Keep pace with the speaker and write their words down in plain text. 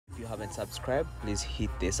you haven't subscribed, please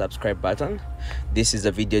hit the subscribe button. This is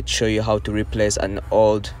a video to show you how to replace an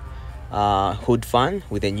old hood fan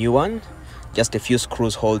with a new one. Just a few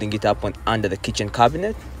screws holding it up under the kitchen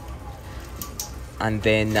cabinet, and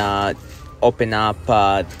then open up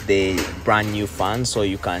the brand new fan so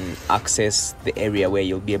you can access the area where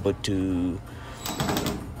you'll be able to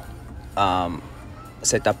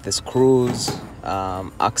set up the screws,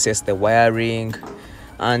 access the wiring,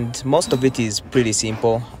 and most of it is pretty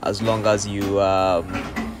simple as long as you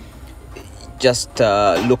just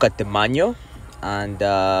look at the manual, and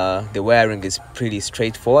the wiring is pretty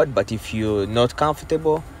straightforward. But if you're not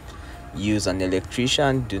comfortable, use an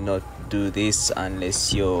electrician. Do not do this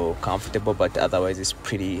unless you're comfortable, but otherwise it's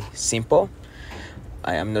pretty simple.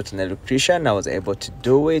 I am not an electrician. I was able to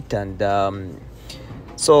do it. And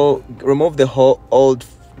so remove the whole old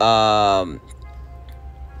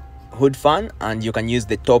hood fan, and you can use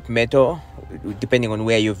the top metal depending on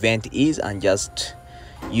where your vent is, and just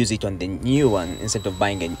use it on the new one instead of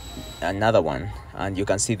buying another one. And you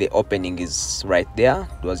can see the opening is right there.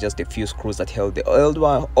 It was just a few screws that held the old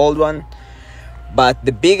one. But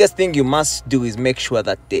the biggest thing you must do is make sure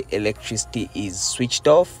that the electricity is switched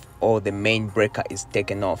off or the main breaker is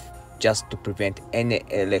taken off, just to prevent any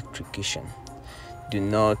electrocution. Do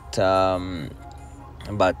not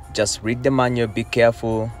but just read the manual, be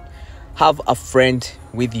careful, have a friend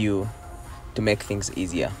with you to make things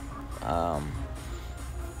easier.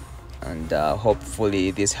 And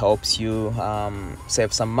hopefully this helps you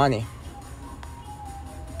save some money.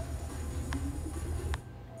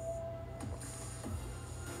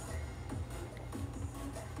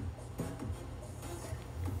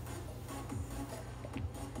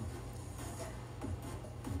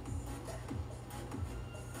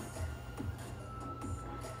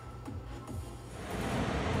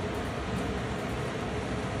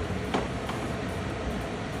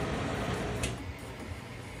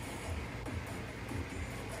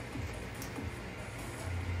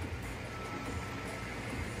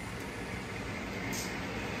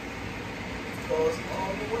 Goes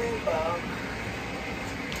all the way back.